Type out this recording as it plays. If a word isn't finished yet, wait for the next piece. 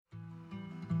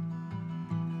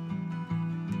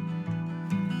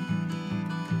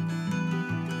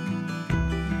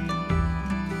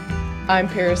I'm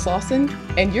Paris Lawson,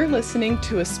 and you're listening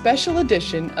to a special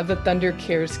edition of the Thunder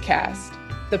Cares Cast,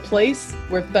 the place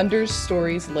where Thunder's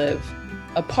stories live,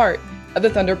 a part of the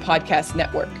Thunder Podcast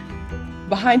Network.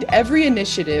 Behind every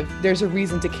initiative, there's a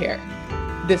reason to care.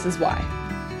 This is why.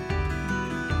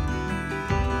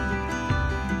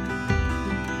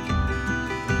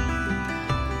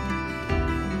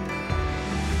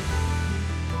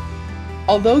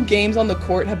 Although games on the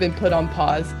court have been put on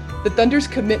pause, the Thunder's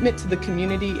commitment to the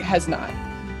community has not.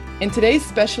 In today's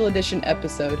special edition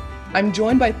episode, I'm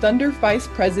joined by Thunder Vice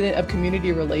President of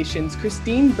Community Relations,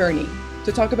 Christine Burney,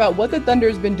 to talk about what the Thunder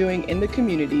has been doing in the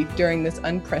community during this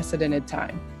unprecedented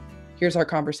time. Here's our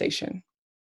conversation.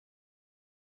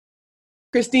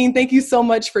 Christine, thank you so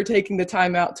much for taking the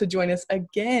time out to join us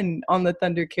again on the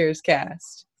Thunder Cares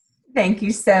Cast. Thank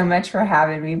you so much for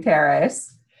having me,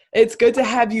 Paris. It's good to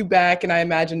have you back, and I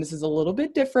imagine this is a little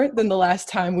bit different than the last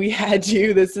time we had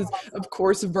you. This is, of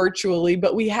course, virtually,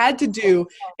 but we had to do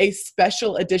a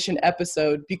special edition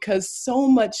episode because so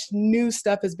much new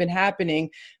stuff has been happening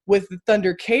with the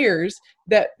Thunder Cares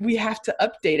that we have to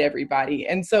update everybody.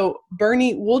 And so,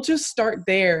 Bernie, we'll just start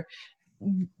there.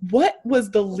 What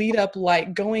was the lead up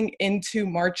like going into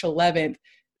March 11th?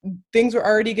 Things were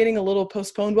already getting a little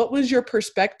postponed. What was your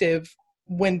perspective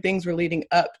when things were leading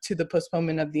up to the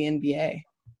postponement of the NBA? It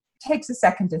takes a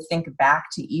second to think back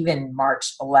to even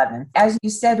March 11th. As you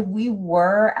said, we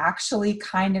were actually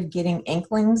kind of getting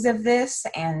inklings of this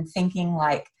and thinking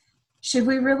like, should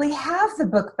we really have the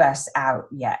book bus out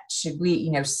yet? Should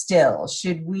we,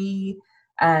 should we,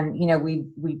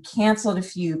 we canceled a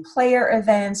few player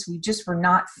events. We just were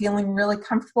not feeling really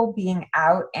comfortable being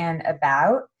out and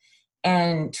about.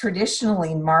 And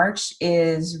traditionally, March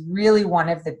is really one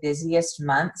of the busiest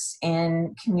months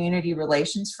in community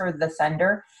relations for the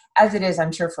Thunder, as it is,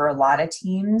 I'm sure, for a lot of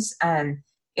teams.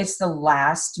 It's the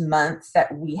last month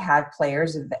that we have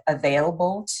players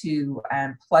available to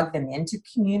plug them into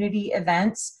community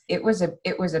events. It was a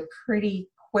pretty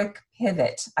quick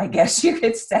pivot, I guess you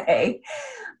could say.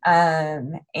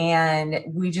 And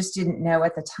we just didn't know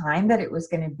at the time that it was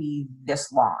going to be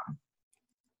this long.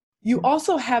 You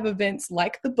also have events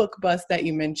like the book bus that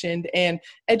you mentioned and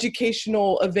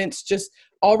educational events just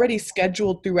already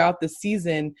scheduled throughout the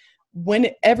season. When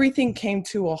everything came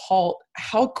to a halt,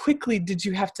 how quickly did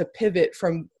you have to pivot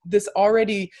from this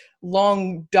already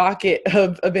long docket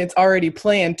of events already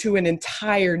planned to an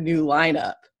entire new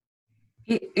lineup?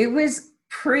 It was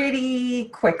pretty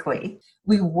quickly.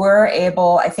 We were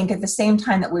able, I think at the same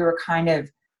time that we were kind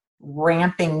of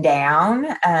ramping down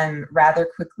rather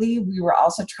quickly, we were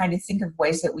also trying to think of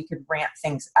ways that we could ramp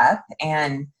things up.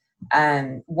 And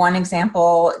one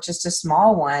example, just a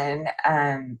small one,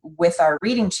 with our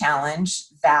reading challenge,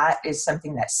 that is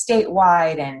something that's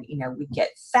statewide, and we get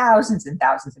thousands and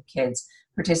thousands of kids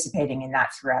participating in that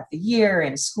throughout the year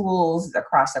in schools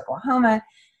across Oklahoma.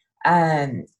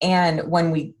 And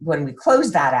when we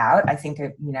closed that out, I think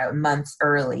a month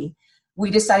early, we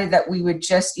decided that we would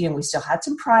just, we still had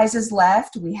some prizes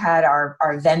left. We had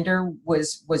our vendor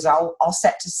was all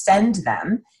set to send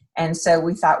them. And so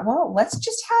we thought, well, let's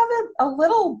just have a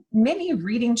little mini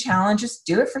reading challenge. Just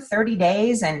do it for 30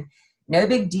 days and no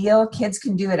big deal. Kids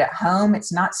can do it at home.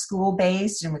 It's not school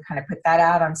based. And we kind of put that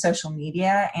out on social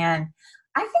media. And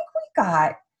I think we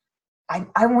got,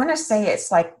 I want to say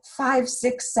it's like 500,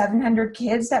 600, 700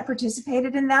 kids that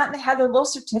participated in that. And they had their little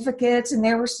certificates and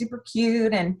they were super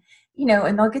cute, and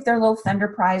and they'll get their little Thunder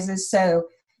prizes. So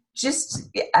just,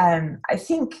 I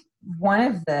think one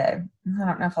of the, I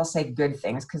don't know if I'll say good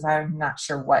things, because I'm not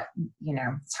sure what,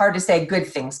 it's hard to say good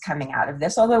things coming out of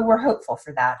this, although we're hopeful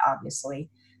for that, obviously,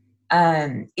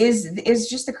 is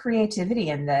just the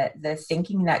creativity and the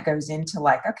thinking that goes into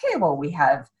like, okay, well, we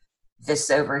have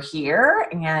this over here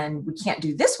and we can't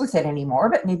do this with it anymore,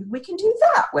 but maybe we can do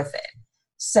that with it.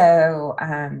 So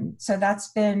that's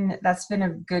been a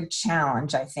good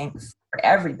challenge, I think, for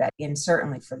everybody, and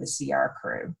certainly for the CR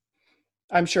crew.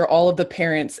 I'm sure all of the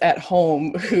parents at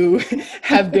home who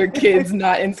have their kids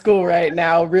not in school right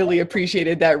now really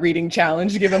appreciated that reading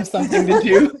challenge. Give them something to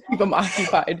do, keep them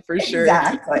occupied for sure.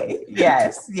 Exactly.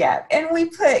 Yes. Yeah. And we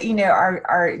put,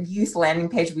 our youth landing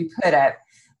page, we put up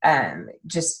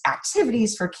just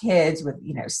activities for kids with,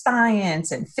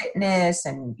 science and fitness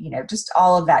and, just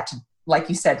all of that to, like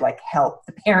you said, like help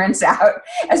the parents out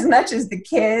as much as the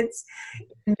kids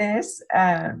in this.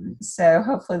 So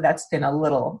hopefully that's been a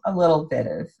little bit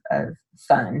of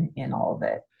fun in all of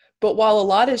it. But while a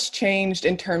lot has changed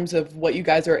in terms of what you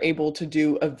guys are able to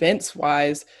do events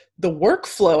wise, the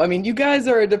workflow, I mean, you guys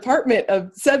are a department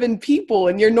of 7 people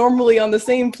and you're normally on the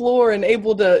same floor and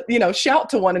able to, shout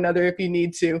to one another if you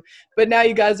need to. But now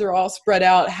you guys are all spread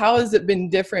out. How has it been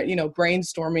different,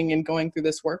 brainstorming and going through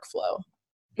this workflow?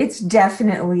 It's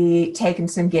definitely taken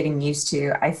some getting used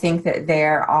to. I think that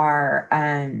there are,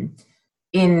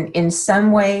 in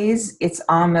some ways, it's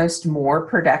almost more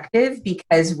productive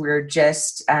because we're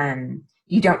just,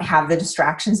 you don't have the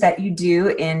distractions that you do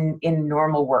in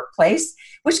normal workplace,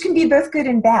 which can be both good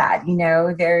and bad.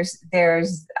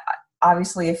 There's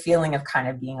obviously a feeling of kind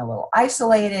of being a little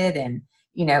isolated, and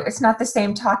it's not the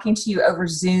same talking to you over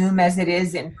Zoom as it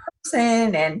is in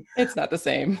person, and it's not the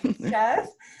same stuff.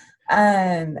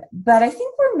 But I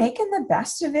think we're making the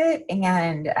best of it.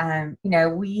 And,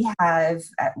 we have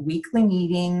weekly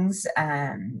meetings.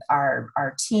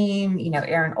 Our team,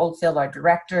 Erin Oldfield, our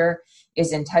director,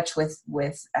 is in touch with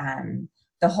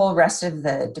the whole rest of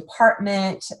the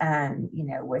department,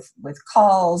 with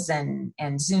calls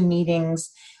and Zoom meetings.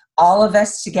 All of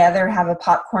us together have a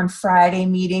Popcorn Friday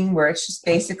meeting where it's just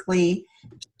basically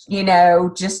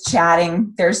just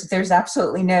chatting. There's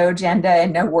absolutely no agenda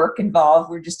and no work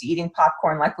involved. We're just eating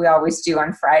popcorn like we always do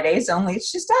on Fridays, only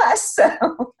it's just us.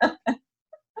 So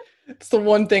it's the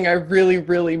one thing I really,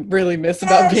 really, really miss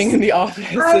about being in the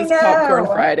office is Popcorn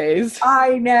Fridays.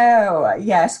 I know.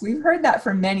 Yes, we've heard that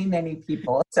from many, many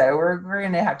people. So we're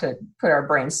going to have to put our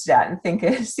brains to that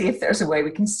and see if there's a way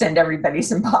we can send everybody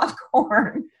some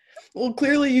popcorn. Well,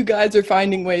 clearly you guys are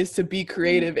finding ways to be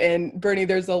creative. And Bernie,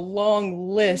 there's a long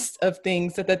list of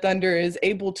things that the Thunder is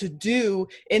able to do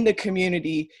in the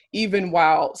community, even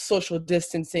while social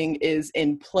distancing is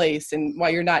in place and while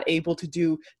you're not able to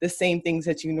do the same things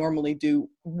that you normally do.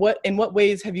 In what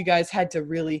ways have you guys had to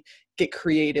really get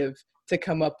creative to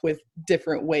come up with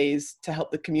different ways to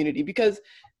help the community? Because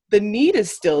the need is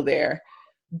still there,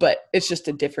 but it's just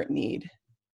a different need.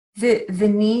 The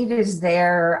need is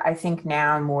there, I think,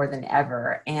 now more than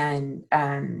ever. And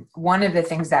one of the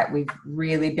things that we've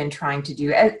really been trying to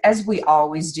do, as we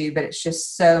always do, but it's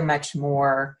just so much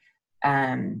more,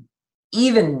 so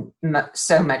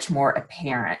much more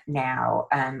apparent now,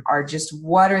 are just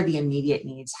what are the immediate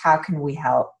needs? How can we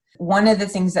help? One of the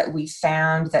things that we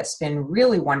found that's been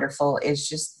really wonderful is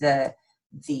just the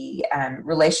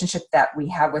relationship that we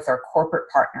have with our corporate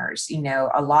partners.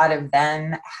 A lot of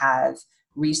them have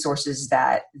resources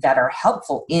that are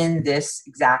helpful in this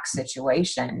exact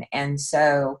situation. And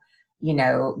so,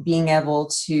 being able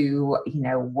to,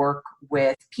 work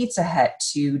with Pizza Hut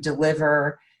to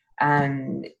deliver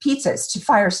pizzas to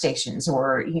fire stations,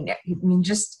 or,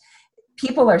 just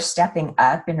people are stepping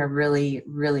up in a really,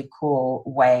 really cool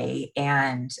way.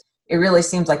 And it really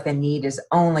seems like the need is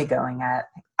only going up.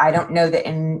 I don't know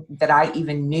that I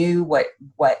even knew what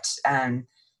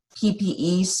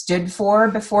PPE stood for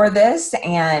before this.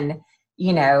 And,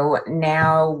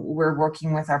 now we're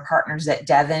working with our partners at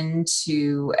Devon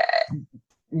to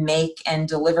make and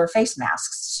deliver face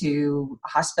masks to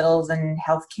hospitals and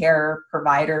healthcare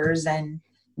providers and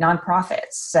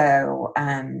nonprofits. So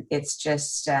it's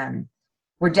just,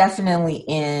 we're definitely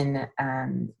in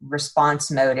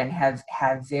response mode and have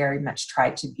very much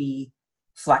tried to be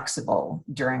flexible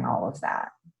during all of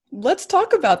that. Let's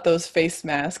talk about those face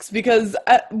masks, because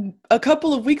a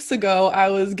couple of weeks ago, I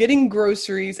was getting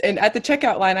groceries and at the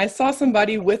checkout line, I saw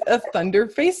somebody with a Thunder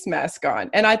face mask on.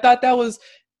 And I thought that was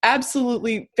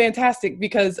absolutely fantastic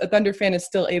because a Thunder fan is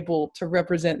still able to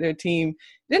represent their team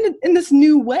in this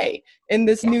new way, in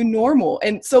this new normal.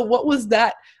 And so what was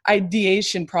that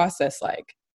ideation process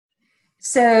like?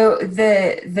 So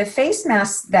the face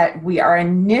mask our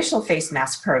initial face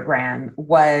mask program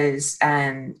was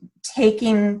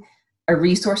taking a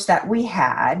resource that we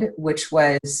had, which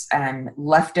was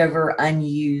leftover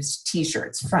unused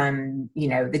t-shirts from,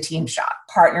 the team shop,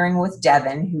 partnering with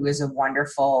Devon, who is a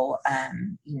wonderful,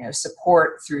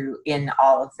 support through in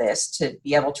all of this to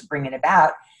be able to bring it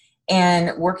about,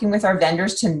 and working with our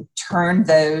vendors to turn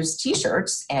those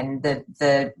t-shirts and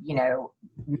the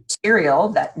material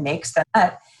that makes them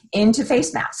up into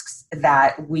face masks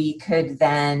that we could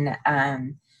then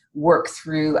work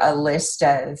through a list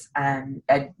of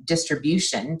a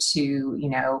distribution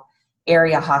to,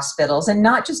 area hospitals, and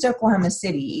not just Oklahoma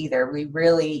City either. We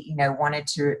really, wanted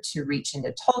to reach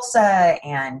into Tulsa,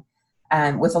 and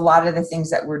with a lot of the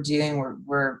things that we're doing,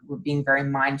 we're being very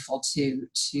mindful to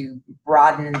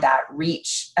broaden that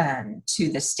reach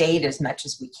to the state as much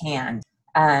as we can.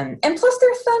 And plus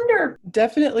they're Thunder.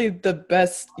 Definitely the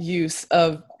best use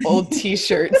of old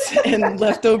t-shirts and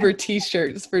leftover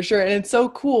t-shirts for sure. And it's so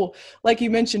cool, like you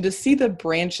mentioned, to see the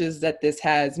branches that this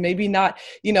has, maybe not,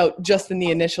 just in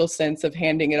the initial sense of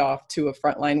handing it off to a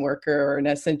frontline worker or an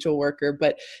essential worker,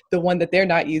 but the one that they're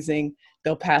not using,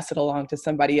 they'll pass it along to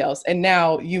somebody else. And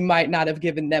now you might not have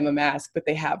given them a mask, but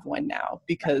they have one now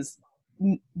because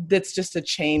that's just a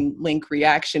chain link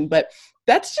reaction. But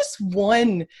that's just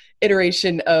one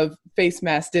iteration of face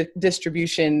mask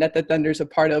distribution that the Thunder's a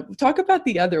part of. Talk about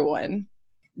the other one.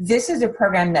 This is a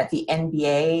program that the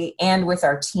NBA and with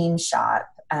our team shop,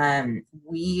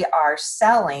 we are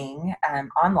selling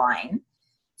online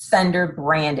Thunder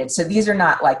branded. So these are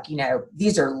not like,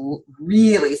 these are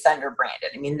really Thunder branded.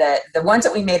 I mean, the ones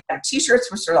that we made out of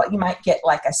t-shirts were sort of like, you might get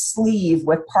like a sleeve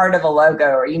with part of a logo,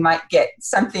 or you might get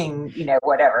something,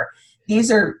 whatever.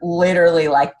 These are literally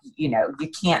like, you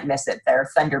can't miss it. They're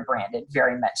Thunder branded,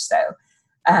 very much so.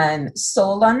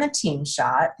 Sold on the team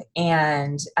shop,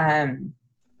 and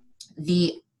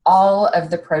all of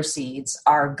the proceeds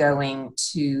are going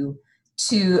to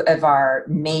two of our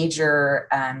major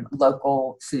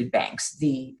local food banks,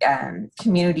 the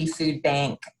Community Food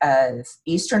Bank of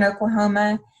Eastern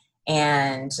Oklahoma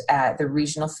and the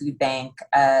Regional Food Bank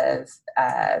of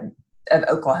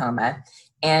Oklahoma.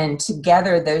 And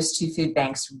together, those two food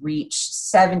banks reach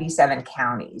 77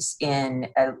 counties in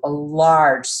a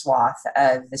large swath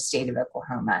of the state of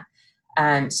Oklahoma.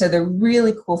 So the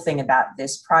really cool thing about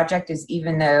this project is,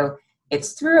 even though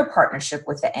it's through a partnership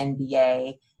with the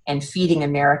NBA and Feeding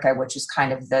America, which is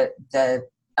kind of the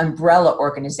umbrella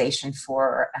organization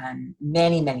for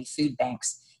many, many food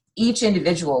banks, each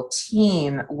individual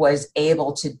team was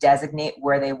able to designate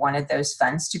where they wanted those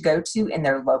funds to go to in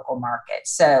their local market.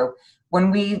 So when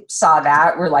we saw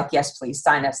that, we're like, yes, please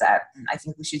sign us up. I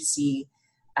think we should see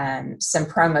some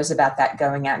promos about that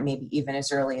going out maybe even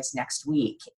as early as next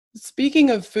week. Speaking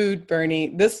of food,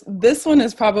 Bernie, this one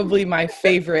is probably my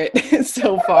favorite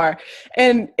so far.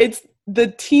 And it's the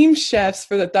team chefs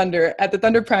for the Thunder at the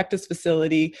Thunder practice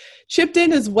facility chipped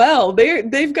in as well.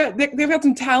 They've got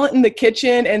some talent in the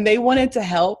kitchen, and they wanted to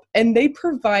help, and they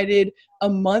provided a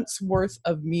month's worth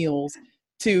of meals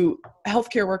to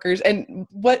healthcare workers. And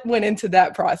what went into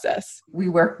that process? We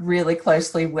work really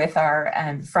closely with our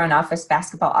front office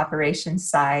basketball operations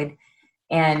side,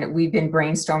 and we've been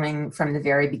brainstorming from the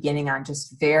very beginning on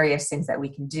just various things that we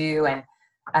can do.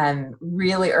 And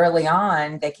really early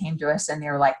on, they came to us and they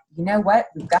were like, you know what?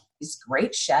 We've got these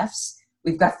great chefs.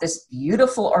 We've got this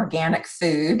beautiful organic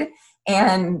food,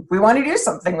 and we want to do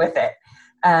something with it.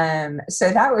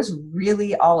 So that was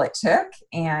really all it took.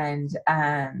 And,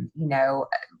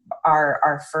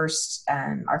 our first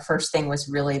thing was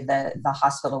really the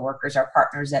hospital workers, our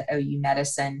partners at OU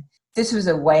Medicine. This was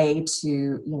a way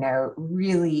to,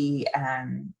 really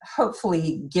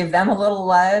hopefully give them a little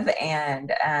love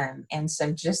and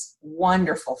some just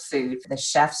wonderful food. The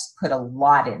chefs put a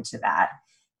lot into that.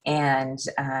 And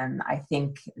I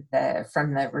think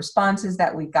from the responses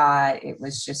that we got, it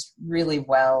was just really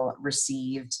well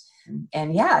received.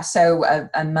 And yeah, so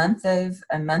a month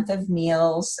of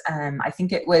meals. I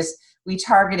think we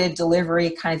targeted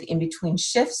delivery kind of in between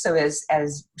shifts. So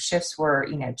as shifts were,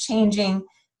 changing,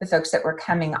 the folks that were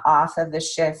coming off of the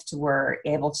shift were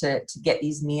able to get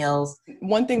these meals.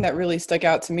 One thing that really stuck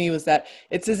out to me was that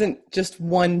it isn't just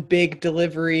one big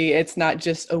delivery. It's not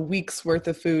just a week's worth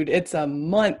of food. It's a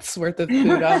month's worth of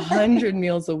food, 100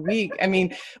 meals a week. I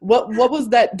mean, what was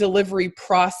that delivery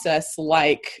process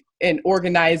like in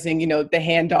organizing, the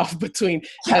handoff between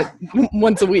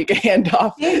once a week, a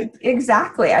handoff?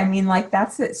 Exactly. I mean, like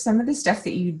that's it. Some of the stuff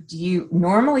that you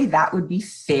normally that would be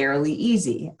fairly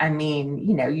easy. I mean,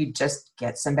 you just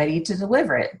get somebody to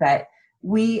deliver it. But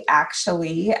we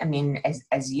actually, I mean,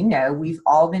 as you know, we've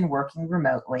all been working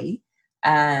remotely.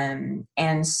 And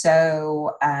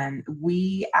so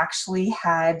we actually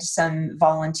had some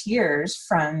volunteers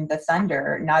from the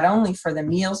Thunder, not only for the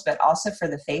meals, but also for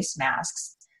the face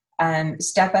masks,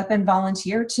 step up and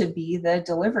volunteer to be the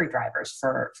delivery drivers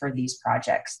for these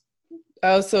projects. I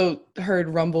also heard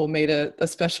Rumble made a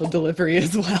special delivery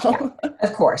as well. Yeah,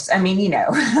 of course. I mean, you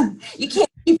can't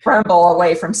keep Rumble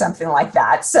away from something like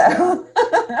that. So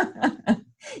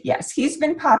yes, he's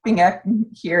been popping up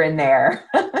here and there.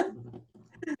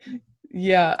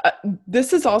 Yeah,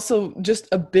 this is also just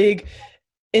a big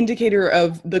indicator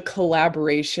of the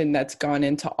collaboration that's gone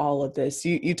into all of this.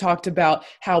 You talked about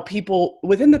how people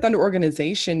within the Thunder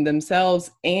organization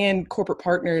themselves and corporate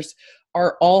partners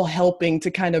are all helping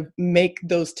to kind of make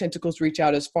those tentacles reach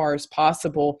out as far as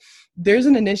possible. There's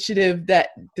an initiative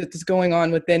that's going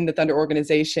on within the Thunder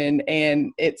organization,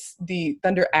 and it's the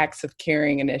Thunder Acts of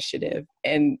Caring initiative.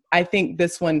 And I think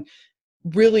this one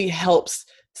really helps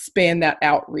span that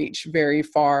outreach very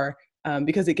far,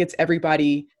 because it gets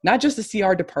everybody, not just the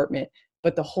CR department,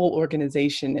 but the whole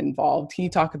organization involved. Can you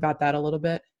talk about that a little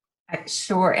bit?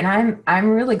 Sure. And I'm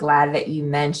really glad that you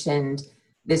mentioned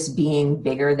this being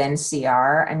bigger than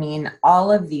CR. I mean,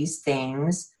 all of these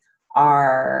things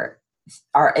are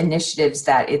initiatives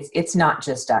that it's not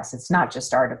just us. It's not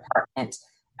just our department.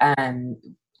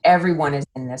 Everyone is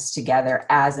in this together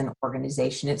as an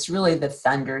organization. It's really the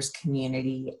Thunder's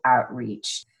community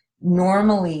outreach.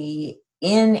 Normally,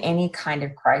 in any kind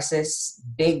of crisis,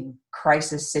 big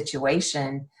crisis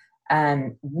situation,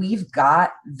 we've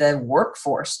got the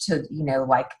workforce to,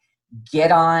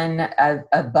 get on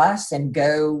a bus and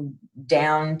go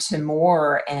down to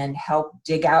Moore and help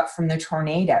dig out from the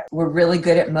tornado. We're really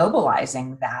good at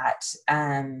mobilizing that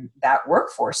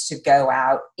workforce to go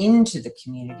out into the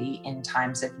community in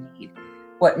times of need.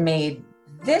 What makes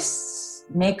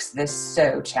this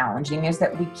so challenging is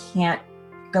that we can't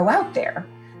go out there.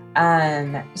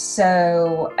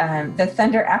 So the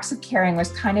Thunder Acts of Caring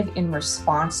was kind of in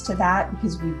response to that,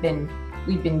 because we've been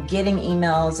getting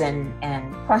emails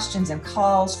and questions and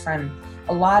calls from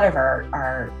a lot of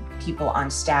our people on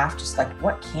staff, just like,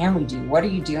 what can we do? What are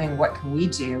you doing? What can we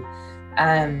do?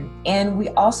 And we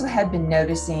also had been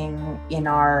noticing in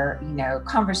our,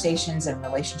 conversations and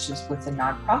relationships with the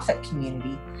nonprofit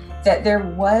community that there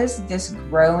was this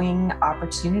growing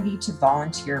opportunity to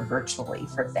volunteer virtually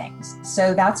for things.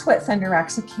 So that's what Thunder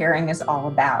Acts of Caring is all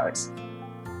about.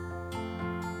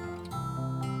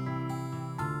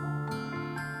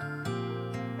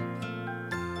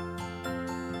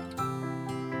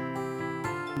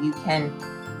 You can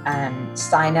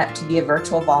sign up to be a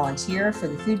virtual volunteer for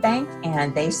the food bank,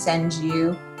 and they send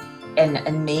you an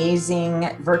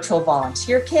amazing virtual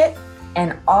volunteer kit.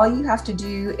 And all you have to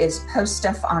do is post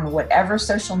stuff on whatever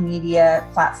social media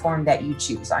platform that you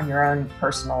choose, on your own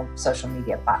personal social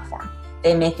media platform.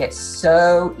 They make it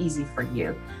so easy for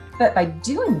you. But by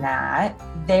doing that,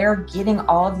 they're getting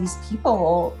all of these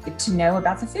people to know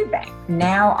about the food bank.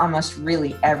 Now, almost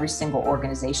really every single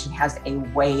organization has a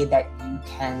way that you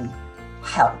can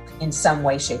help in some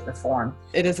way, shape, or form.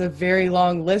 It is a very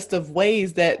long list of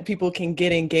ways that people can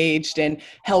get engaged and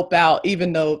help out,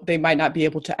 even though they might not be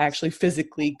able to actually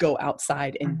physically go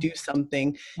outside and do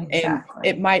something. Exactly. And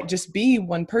it might just be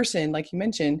one person, like you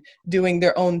mentioned, doing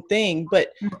their own thing.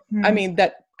 But I mean,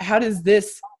 how does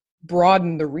this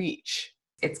broaden the reach?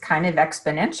 It's kind of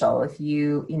exponential.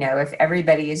 If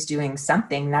everybody is doing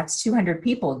something, that's 200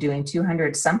 people doing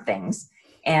 200 somethings.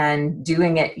 And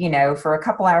doing it, for a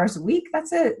couple hours a week,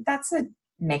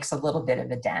 makes a little bit of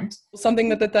a dent. Something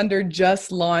that the Thunder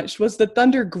just launched was the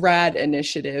Thunder Grad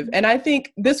Initiative. And I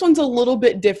think this one's a little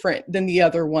bit different than the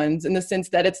other ones in the sense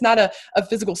that it's not a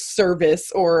physical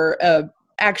service or a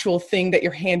actual thing that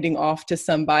you're handing off to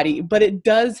somebody, but it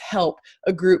does help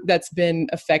a group that's been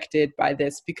affected by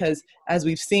this, because as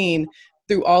we've seen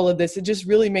through all of this, it just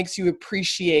really makes you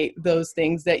appreciate those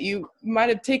things that you might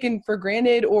have taken for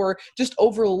granted or just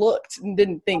overlooked and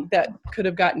didn't think that could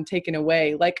have gotten taken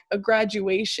away, like a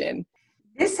graduation.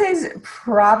 This has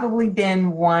probably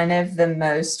been one of the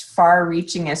most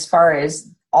far-reaching as far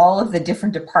as all of the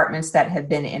different departments that have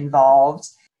been involved.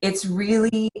 It's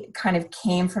really kind of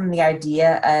came from the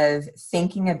idea of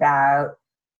thinking about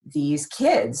these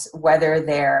kids, whether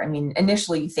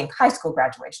initially you think high school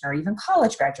graduation or even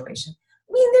college graduation.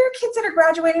 I mean, there are kids that are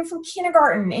graduating from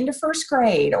kindergarten into first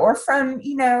grade, or from,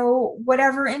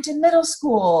 whatever into middle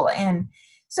school. And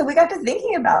so we got to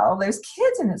thinking about all those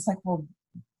kids, and it's like, well,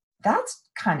 that's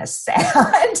kind of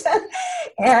sad.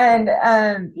 And,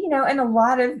 and a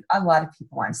lot of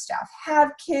people on staff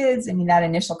have kids. I mean, that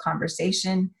initial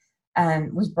conversation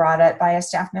was brought up by a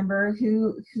staff member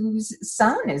whose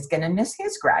son is going to miss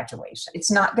his graduation. It's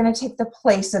not going to take the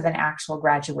place of an actual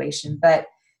graduation, but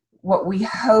what we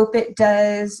hope it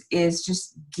does is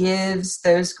just gives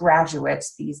those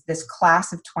graduates, this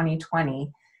class of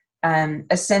 2020,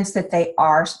 a sense that they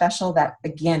are special, that,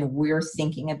 again, we're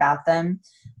thinking about them.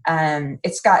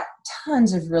 It's got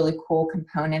tons of really cool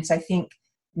components. I think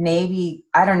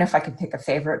I don't know if I could pick a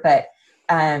favorite, but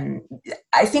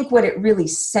I think what it really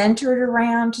centered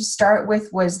around to start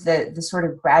with was the sort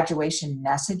of graduation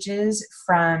messages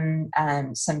from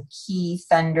some key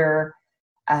Thunder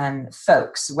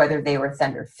folks, whether they were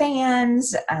Thunder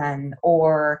fans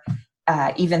or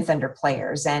even Thunder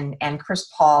players, and Chris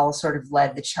Paul sort of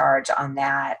led the charge on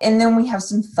that. And then we have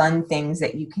some fun things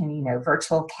that you can,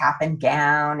 virtual cap and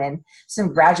gown, and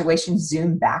some graduation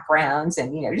Zoom backgrounds,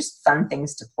 and just fun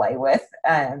things to play with,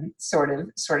 sort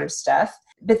of stuff.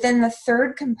 But then the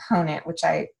third component, which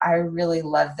I really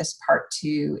love this part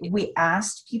too, we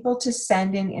asked people to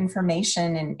send in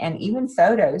information and even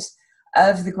photos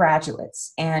of the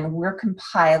graduates, and we're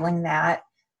compiling that.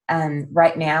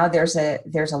 Right now, there's a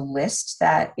list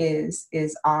that is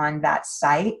on that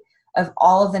site of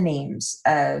all of the names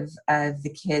of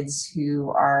the kids who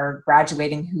are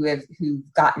graduating,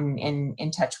 who've gotten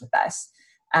in touch with us.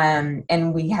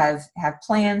 And we have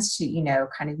plans to,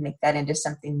 kind of make that into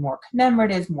something more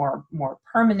commemorative, more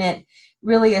permanent,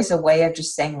 really as a way of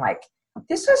just saying, like,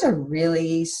 this was a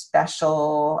really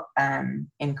special,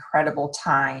 incredible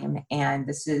time. And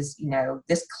this is,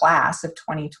 this class of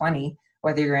 2020,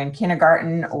 whether you're in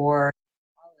kindergarten or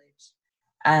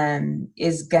college,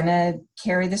 is going to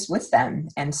carry this with them.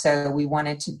 And so we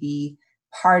wanted to be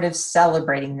part of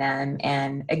celebrating them.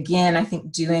 And again, I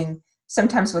think doing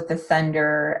sometimes what the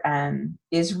Thunder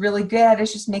is really good at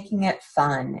is just making it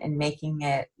fun and making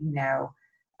it,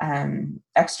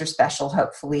 extra special,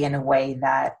 hopefully in a way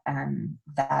that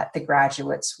that the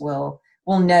graduates will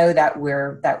know that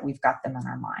we've got them on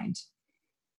our mind.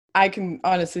 I can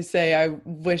honestly say I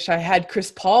wish I had Chris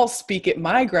Paul speak at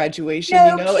my graduation.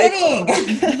 No kidding.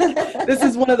 This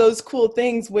is one of those cool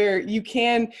things where you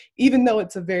can, even though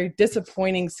it's a very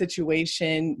disappointing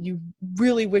situation, you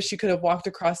really wish you could have walked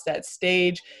across that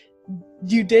stage.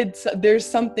 You did. There's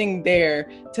something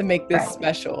there to make this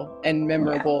special and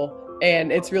memorable. Yeah.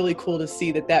 And it's really cool to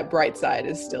see that bright side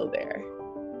is still there.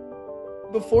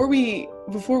 Before we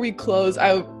close,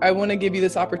 I want to give you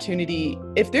this opportunity.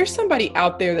 If there's somebody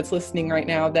out there that's listening right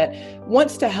now that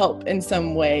wants to help in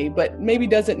some way, but maybe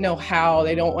doesn't know how,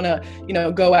 they don't want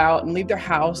to, go out and leave their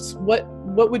house, what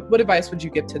advice would you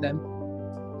give to them?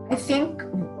 I think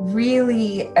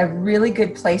really a really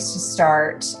good place to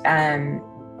start,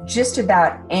 just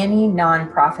about any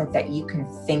nonprofit that you can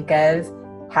think of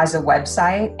has a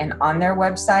website, and on their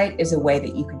website is a way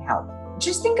that you can help.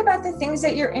 Just think about the things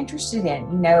that you're interested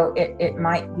in. It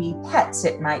might be pets,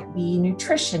 it might be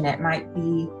nutrition, it might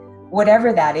be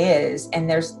whatever that is. And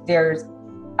there's,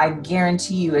 I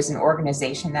guarantee you, as an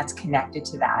organization that's connected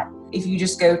to that. If you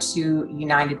just go to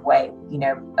United Way,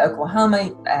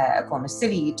 Oklahoma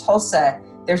City, Tulsa,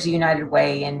 there's a United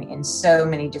Way in so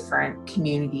many different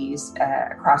communities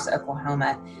across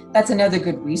Oklahoma. That's another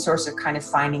good resource of kind of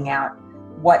finding out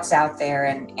what's out there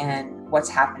and what's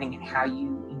happening and how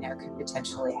you could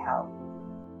potentially help.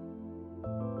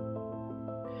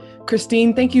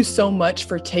 Christine, thank you so much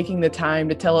for taking the time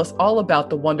to tell us all about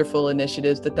the wonderful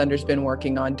initiatives the Thunder's been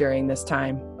working on during this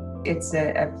time. It's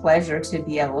a pleasure to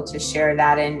be able to share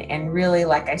that. And really,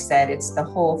 like I said, it's the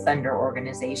whole Thunder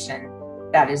organization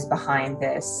that is behind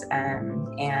this.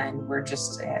 And we're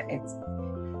just, it's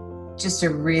just a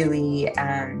really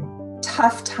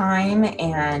tough time,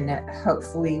 and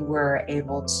hopefully we're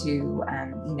able to,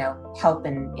 help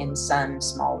in some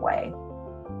small way.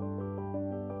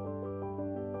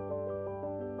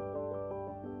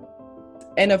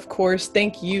 And of course,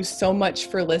 thank you so much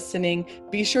for listening.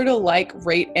 Be sure to like,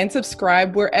 rate, and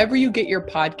subscribe wherever you get your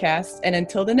podcasts. And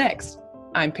until the next,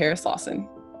 I'm Paris Lawson.